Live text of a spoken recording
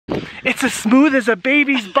It's as smooth as a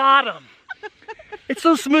baby's bottom. It's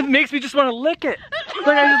so smooth, it makes me just want to lick it.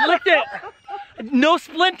 Like I just licked it. No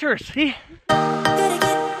splinters, see?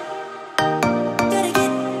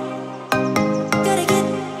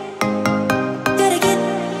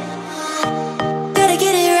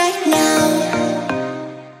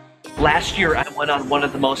 Last year, I went on one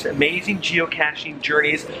of the most amazing geocaching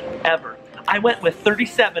journeys ever. I went with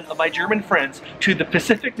 37 of my German friends to the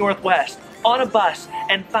Pacific Northwest on a bus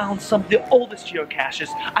and found some of the oldest geocaches.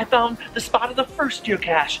 I found the spot of the first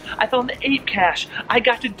geocache. I found the 8 cache. I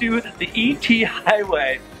got to do the ET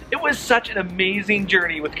Highway. It was such an amazing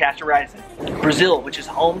journey with Cache Horizon. Brazil, which is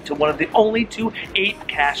home to one of the only 2 8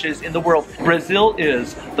 caches in the world. Brazil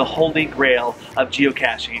is the holy grail of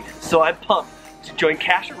geocaching. So I'm pumped to join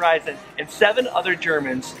Cache Horizon and 7 other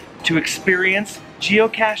Germans to experience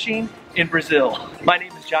geocaching in Brazil. My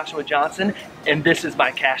name is Joshua Johnson, and this is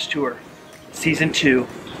my Cache Tour, Season 2.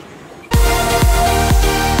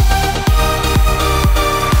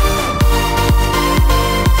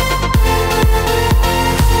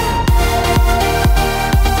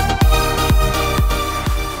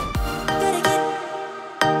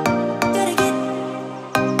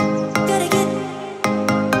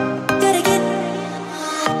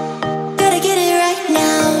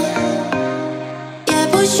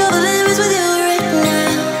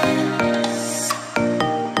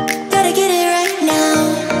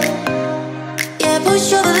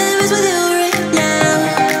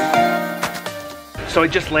 So I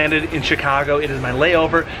just landed in Chicago. It is my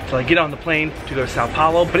layover till I get on the plane to go to Sao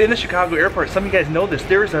Paulo. But in the Chicago airport, some of you guys know this,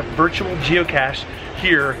 there is a virtual geocache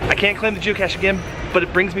here. I can't claim the geocache again, but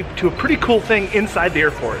it brings me to a pretty cool thing inside the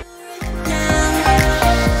airport.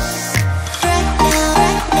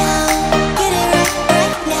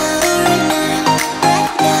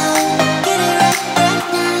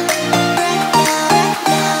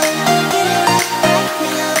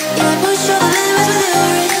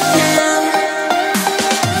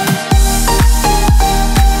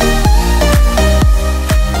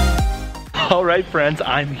 All right, friends,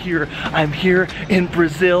 I'm here in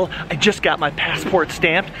Brazil. I just got my passport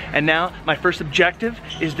stamped, and now my first objective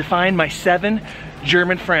is to find my 7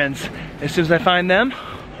 German friends. As soon as I find them,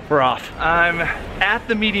 we're off. I'm at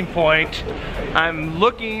the meeting point. I'm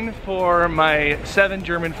looking for my 7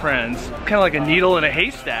 German friends. Kind of like a needle in a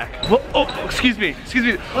haystack. Whoa, oh, excuse me.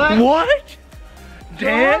 What?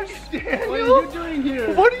 Dan? Daniel? What are you doing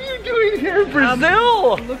here? What are you doing here in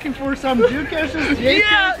Brazil? I'm looking for some geocaches.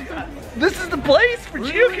 Yeah, this is the place for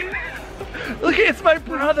geocaches. Look, it's my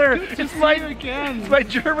brother. It's my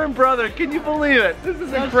German brother. Can you believe it? This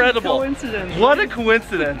is incredible. Coincidence. What a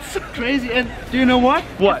coincidence. Crazy. And do you know what?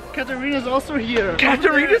 What? Katarina's also here.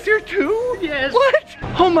 Katarina's here too? Yes. What?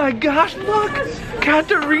 Oh my gosh, look.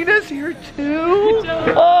 Katarina's here too?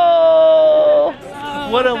 Oh.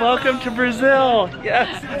 What a welcome to Brazil.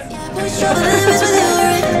 Yes.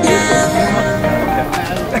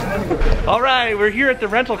 All right, we're here at the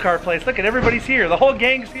rental car place. Look at everybody's here. The whole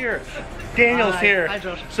gang's here. Daniel's here. Hi,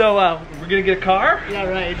 Josh. So we're gonna get a car? Yeah,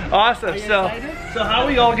 right. Awesome. So how are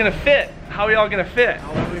we all gonna fit? How are we all gonna fit?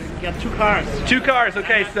 We got 2 cars. 2 cars.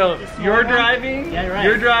 Okay, so you're driving. Yeah, right.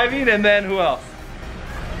 You're driving, and then who else?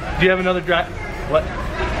 Do you have another drive? What?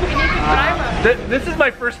 This is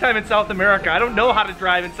my first time in South America. I don't know how to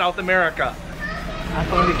drive in South America. I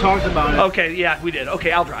thought we talked about it. Okay, yeah, we did.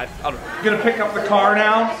 Okay, I'll drive. I'm gonna pick up the car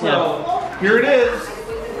now. So here it is.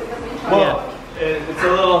 Whoa, it's a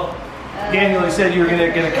little. Daniel, you said you were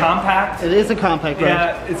gonna get a compact. It is a compact, right?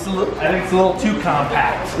 Yeah, it's a little. I think it's a little too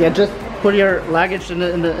compact. Yeah, just put your luggage in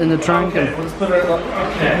the trunk. Okay, let's put it.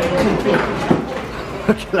 Okay.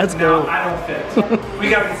 Okay, let's go. No, I don't fit. We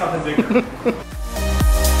gotta get something bigger.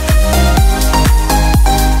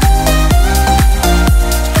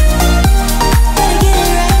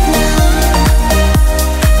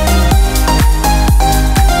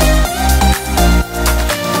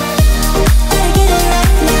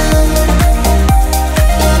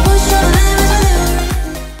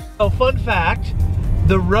 Fun fact,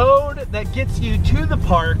 the road that gets you to the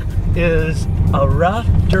park is a rough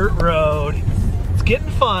dirt road. It's getting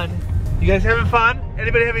fun. You guys having fun?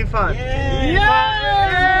 Anybody having fun? Yeah!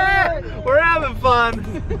 Yeah! We're having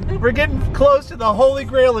fun. We're getting close to the holy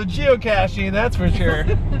grail of geocaching, that's for sure.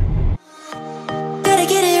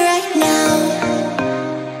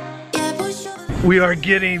 We are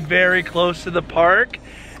getting very close to the park,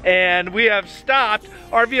 and we have stopped.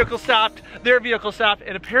 Our vehicle stopped, their vehicle stopped,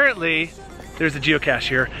 and apparently there's a geocache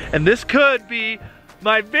here. And this could be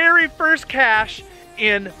my very first cache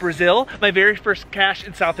in Brazil, my very first cache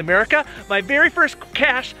in South America, my very first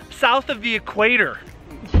cache south of the equator.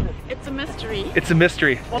 It's a mystery. It's a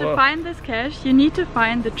mystery. To find this cache, you need to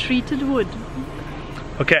find the treated wood.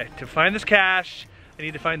 Okay, to find this cache, I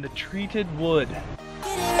need to find the treated wood.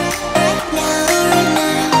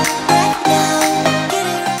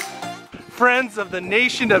 Friends of the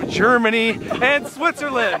nation of Germany and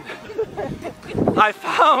Switzerland, I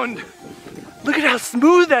found, look at how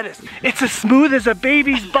smooth that is. It's as smooth as a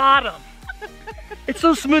baby's bottom. It's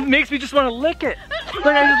so smooth, it makes me just want to lick it. Look,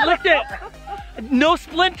 I just licked it. No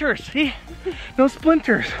splinters, see? No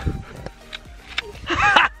splinters.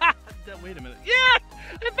 Wait a minute. Yes!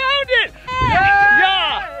 I found it!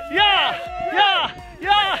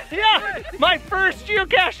 Yeah! My first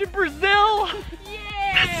geocache in Brazil!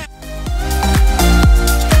 Yeah!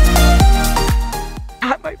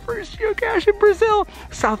 My first geocache in Brazil,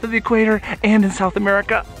 south of the equator and in South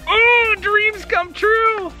America. Oh, dreams come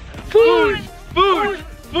true! Food!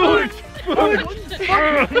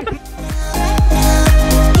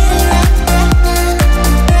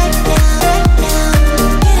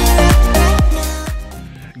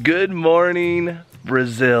 Good morning,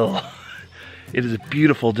 Brazil. It is a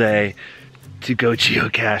beautiful day to go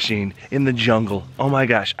geocaching in the jungle. Oh my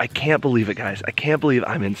gosh, I can't believe it, guys. I can't believe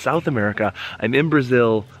I'm in South America. I'm in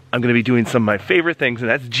Brazil. I'm gonna be doing some of my favorite things, and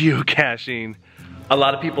that's geocaching. A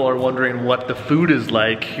lot of people are wondering what the food is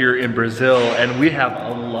like here in Brazil, and we have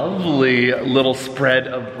a lovely little spread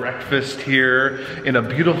of breakfast here in a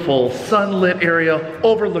beautiful sunlit area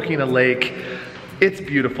overlooking a lake. It's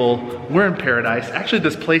beautiful. We're in paradise. Actually,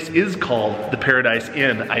 this place is called the Paradise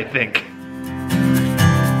Inn, I think.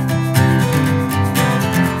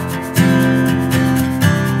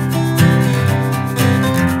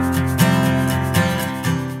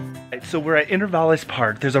 So we're at Intervalos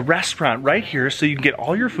Park. There's a restaurant right here, so you can get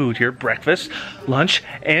all your food here, breakfast, lunch,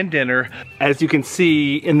 and dinner. As you can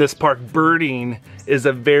see in this park, birding is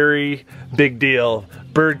a very big deal.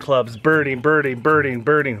 Bird clubs, birding.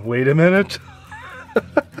 Wait a minute.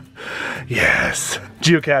 Yes,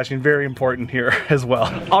 geocaching, very important here as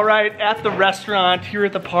well. All right, at the restaurant here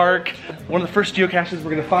at the park, one of the first geocaches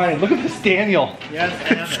we're gonna find. Look at this, Daniel. Yes,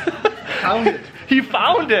 I found it. He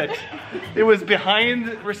found it. It was behind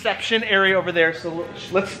the reception area over there. So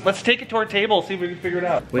let's take it to our table, see if we can figure it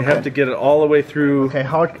out. We have to get it all the way through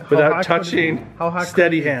without touching.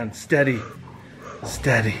 Steady hand, steady.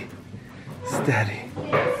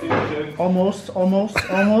 Almost.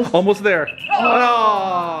 Almost there.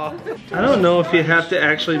 Oh. I don't know if you have to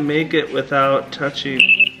actually make it without touching.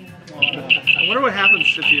 I wonder what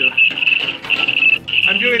happens if you...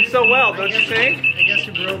 I'm doing so well, don't you think? I guess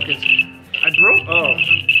you broke it. I broke? Oh.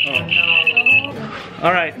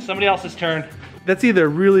 All right, somebody else's turn. That's either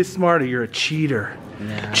really smart or you're a cheater.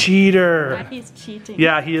 Yeah. Cheater. Yeah, he's cheating.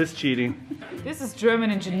 Yeah, he is cheating. This is German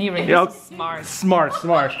engineering. Yeah, this is smart.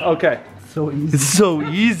 Smart. Okay. So easy. It's so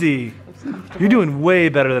easy. You're doing way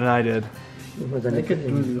better than I did. I could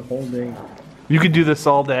do the whole day. You could do this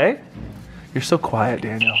all day? You're so quiet,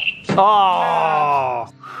 Daniel. Oh!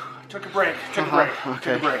 Took a break.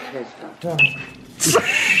 Okay.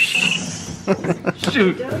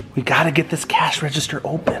 Shoot. We gotta get this cash register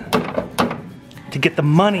open to get the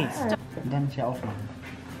money. Oh!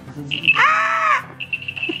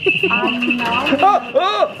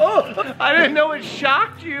 I didn't know it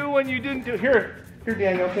shocked you when you didn't do it. Here,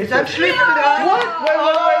 Daniel. Okay, Is that slip? What?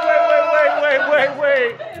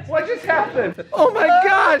 Wait. What just happened? Oh my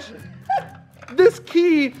gosh! This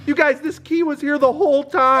key, you guys, this key was here the whole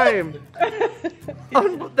time.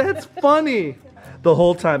 That's funny. The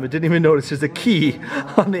whole time, I didn't even notice there's a key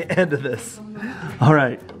on the end of this. All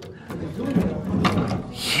right.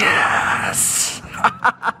 Yes!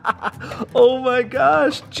 Oh my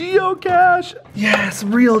gosh, geocache! Yes,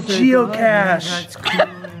 real geocache!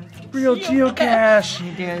 Real geocache!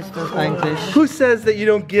 Who says that you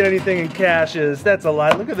don't get anything in caches? That's a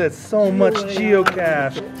lie. Look at this, so much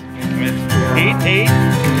geocache. 8.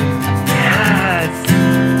 Yes!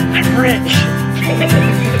 I'm rich!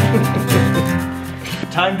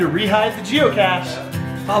 Time to rehide the geocache.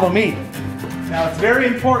 Follow me. Now it's very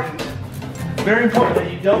important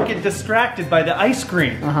that you don't get distracted by the ice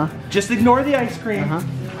cream. Just ignore the ice cream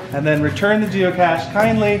and then return the geocache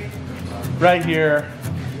kindly right here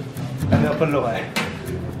and they'll put it away.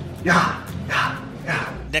 Yeah.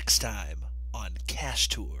 Next time on Cache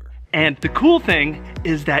Tour. And the cool thing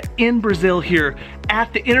is that in Brazil here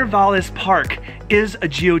at the Intervalos Park is a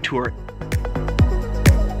geotour.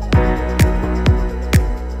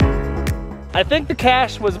 I think the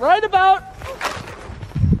cache was right about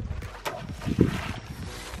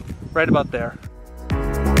there.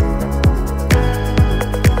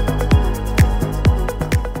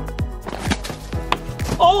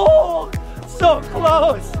 Oh, so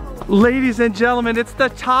close. Ladies and gentlemen, it's the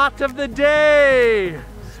tot of the day.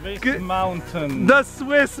 Swiss mountain. The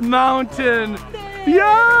Swiss mountain. Yeah!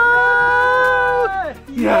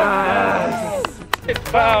 Yes!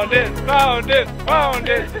 Found it, found it, found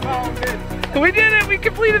it, found it. We did it, we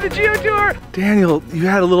completed the Geo Tour. Daniel, you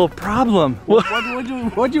had a little problem.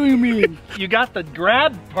 What do you mean? You got the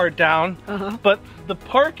grab part down, but the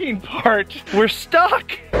parking part, we're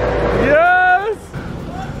stuck. Yeah!